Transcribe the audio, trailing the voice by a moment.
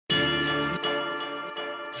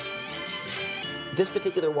This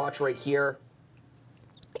particular watch right here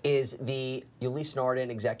is the Ulysse Nardin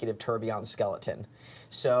Executive Tourbillon Skeleton.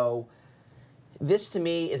 So this to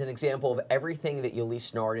me is an example of everything that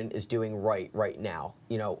Ulysse Nardin is doing right now.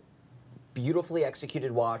 You know, beautifully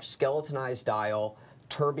executed watch, skeletonized dial,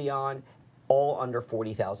 tourbillon, all under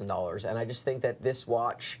 $40,000. And I just think that this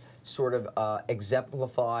watch sort of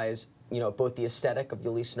exemplifies, you know, both the aesthetic of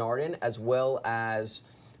Ulysse Nardin as well as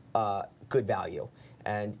good value.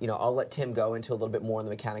 And, you know, I'll let Tim go into a little bit more on the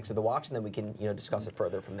mechanics of the watch, and then we can, you know, discuss it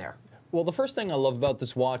further from there. Well, the first thing I love about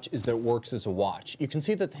this watch is that it works as a watch. You can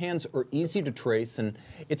see that the hands are easy to trace, and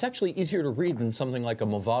it's actually easier to read than something like a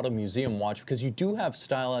Movado museum watch because you do have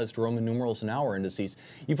stylized Roman numerals and hour indices.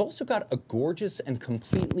 You've also got a gorgeous and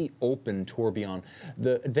completely open tourbillon.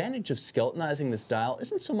 The advantage of skeletonizing this dial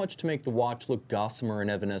isn't so much to make the watch look gossamer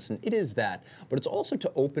and evanescent, it is that, but it's also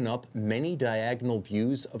to open up many diagonal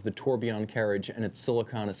views of the tourbillon carriage and its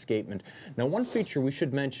silicon escapement. Now, one feature we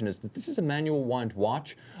should mention is that this is a manual wind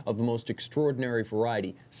watch of the most extraordinary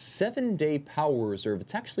variety. 7-day power reserve.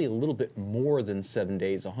 It's actually a little bit more than 7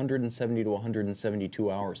 days, 170 to 172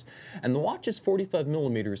 hours. And the watch is 45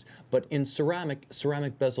 millimeters, but in ceramic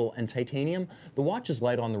bezel, and titanium, the watch is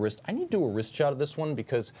light on the wrist. I need to do a wrist shot of this one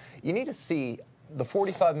because you need to see the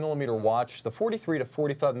 45 millimeter watch, the 43 to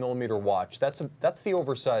 45 millimeter watch, that's the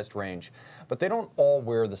oversized range, but they don't all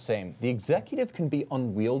wear the same. The Executive can be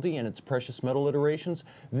unwieldy in its precious metal iterations.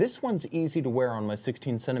 This one's easy to wear on my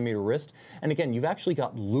 16 centimeter wrist, and again, you've actually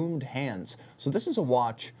got loomed hands. So this is a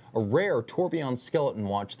watch, a rare tourbillon skeleton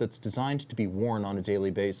watch that's designed to be worn on a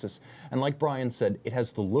daily basis. And like Brian said, it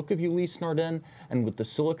has the look of Ulysse Nardin, and with the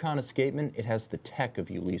silicon escapement, it has the tech of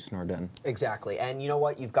Ulysse Nardin. Exactly, and you know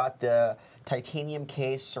what? You've got the titanium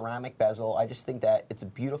case, ceramic bezel. I just think that it's a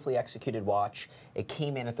beautifully executed watch. It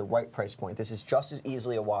came in at the right price point. This is just as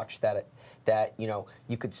easily a watch that you know,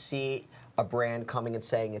 you could see a brand coming and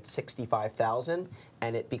saying it's $65,000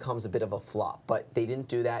 and it becomes a bit of a flop. But they didn't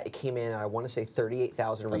do that. It came in, I want to say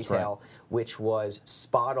 $38,000 retail, right, which was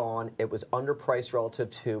spot on. It was underpriced relative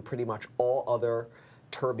to pretty much all other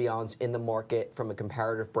tourbillons in the market from a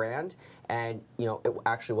comparative brand, and you know, it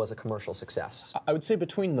actually was a commercial success. I would say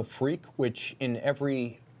between the Freak, which in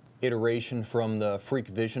every iteration from the Freak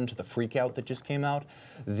Vision to the Freak Out that just came out,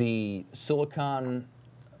 the silicon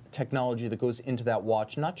technology that goes into that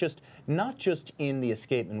watch, not just in the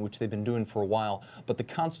escapement, which they've been doing for a while, but the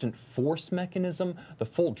constant force mechanism, the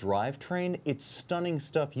full drivetrain, it's stunning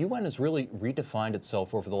stuff. UN has really redefined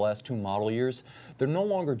itself over the last 2 model years. They're no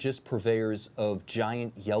longer just purveyors of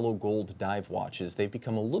giant yellow gold dive watches. They've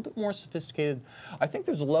become a little bit more sophisticated. I think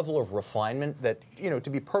there's a level of refinement that, you know, to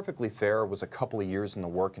be perfectly fair, was a couple of years in the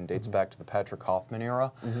work and dates back to the Patrick Hoffman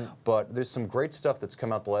era, but there's some great stuff that's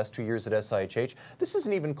come out the last 2 years at SIHH. This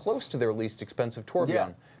isn't even close to their least expensive tourbillon.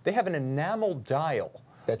 Yeah. They have an enamel dial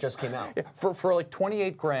that just came out for like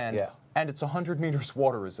 28 grand, and it's 100 meters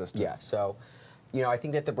water resistant. Yeah, so you know, I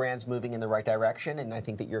think that the brand's moving in the right direction, and I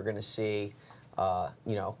think that you're going to see,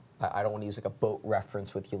 you know, I don't want to use like a boat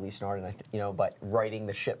reference with Ulysse Nardin, you know, but righting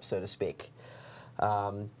the ship, so to speak.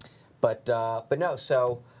 But no,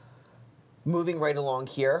 so moving right along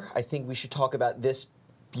here, I think we should talk about this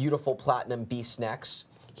beautiful platinum beast next.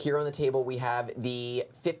 Here on the table we have the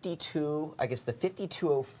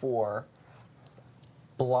 5204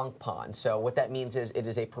 Blancpain. So what that means is it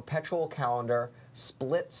is a perpetual calendar,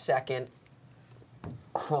 split-second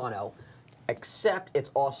chrono, except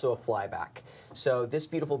it's also a flyback. So this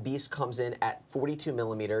beautiful beast comes in at 42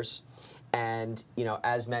 millimeters, and you know,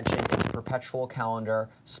 as mentioned, it's a perpetual calendar,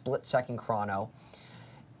 split-second chrono,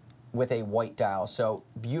 with a white dial. So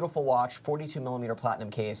beautiful watch, 42 millimeter platinum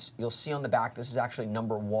case. You'll see on the back, this is actually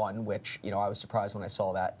 #1, which, you know, I was surprised when I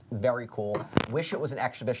saw that. Very cool. Wish it was an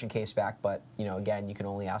exhibition case back, but, you know, again, you can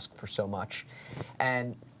only ask for so much.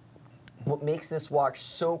 And what makes this watch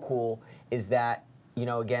so cool is that, you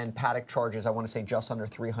know, again, Patek charges, I want to say, just under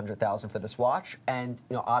 $300,000 for this watch. And,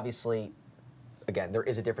 you know, obviously, again, there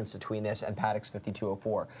is a difference between this and Patek's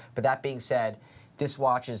 5204. But that being said, this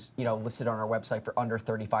watch is, you know, listed on our website for under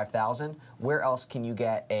 $35,000. Where else can you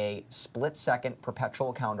get a split-second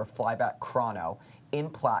perpetual calendar flyback chrono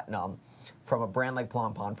in platinum from a brand like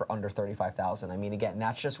Blancpain for under $35,000? I mean, again,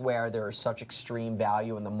 that's just where there is such extreme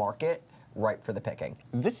value in the market, ripe for the picking.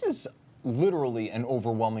 This is literally an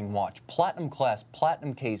overwhelming watch. Platinum class,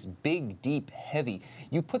 platinum case, big, deep, heavy.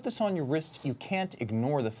 You put this on your wrist, you can't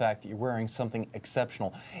ignore the fact that you're wearing something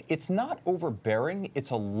exceptional. It's not overbearing,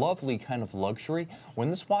 it's a lovely kind of luxury.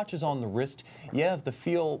 When this watch is on the wrist, you have the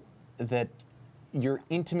feel that you're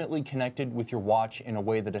intimately connected with your watch in a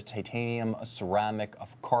way that a titanium, a ceramic, a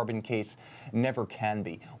carbon case never can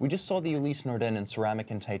be. We just saw the Ulysse Nardin in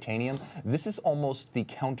ceramic and titanium. This is almost the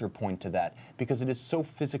counterpoint to that because it is so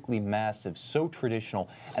physically massive, so traditional,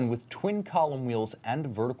 and with twin column wheels and a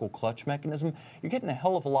vertical clutch mechanism, you're getting a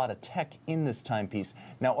hell of a lot of tech in this timepiece.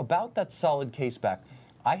 Now, about that solid case back,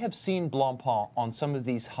 I have seen Blancpain on some of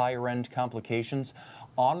these higher-end complications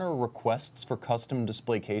honor requests for custom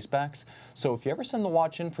display casebacks. So if you ever send the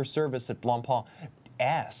watch in for service at Blancpain,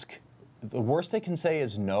 ask. The worst they can say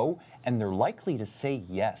is no, and they're likely to say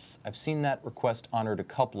yes. I've seen that request honored a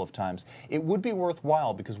couple of times. It would be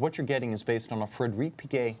worthwhile because what you're getting is based on a Frédéric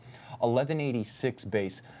Piguet 1186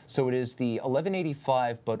 base. So it is the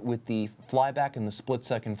 1185, but with the flyback and the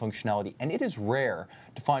split-second functionality. And it is rare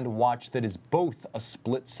to find a watch that is both a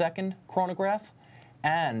split-second chronograph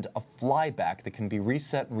and a flyback that can be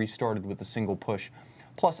reset and restarted with a single push.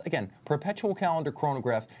 Plus, again, perpetual calendar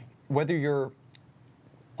chronograph, whether you're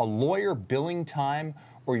a lawyer billing time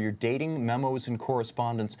or you're dating memos and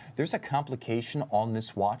correspondence, there's a complication on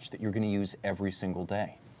this watch that you're going to use every single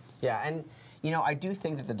day. Yeah, and you know, I do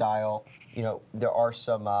think that the dial, you know, there are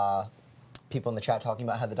some people in the chat talking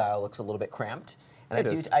about how the dial looks a little bit cramped. And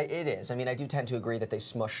it is. I mean, I do tend to agree that they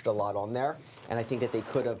smushed a lot on there, and I think that they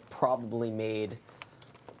could have probably made,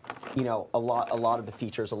 you know, a lot of the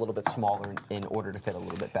features a little bit smaller in order to fit a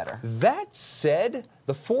little bit better. That said,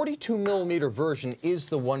 the 42mm version is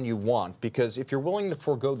the one you want because if you're willing to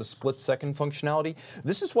forego the split-second functionality,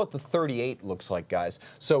 this is what the 38 looks like, guys.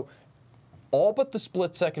 So all but the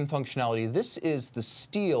split-second functionality, this is the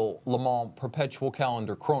steel Le Mans Perpetual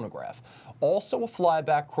Calendar Chronograph. Also a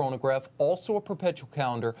flyback chronograph, also a perpetual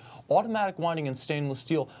calendar, automatic winding in stainless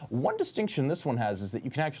steel. One distinction this one has is that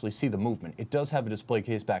you can actually see the movement. It does have a display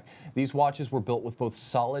case back. These watches were built with both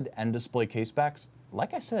solid and display case backs.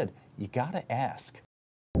 Like I said, you gotta ask.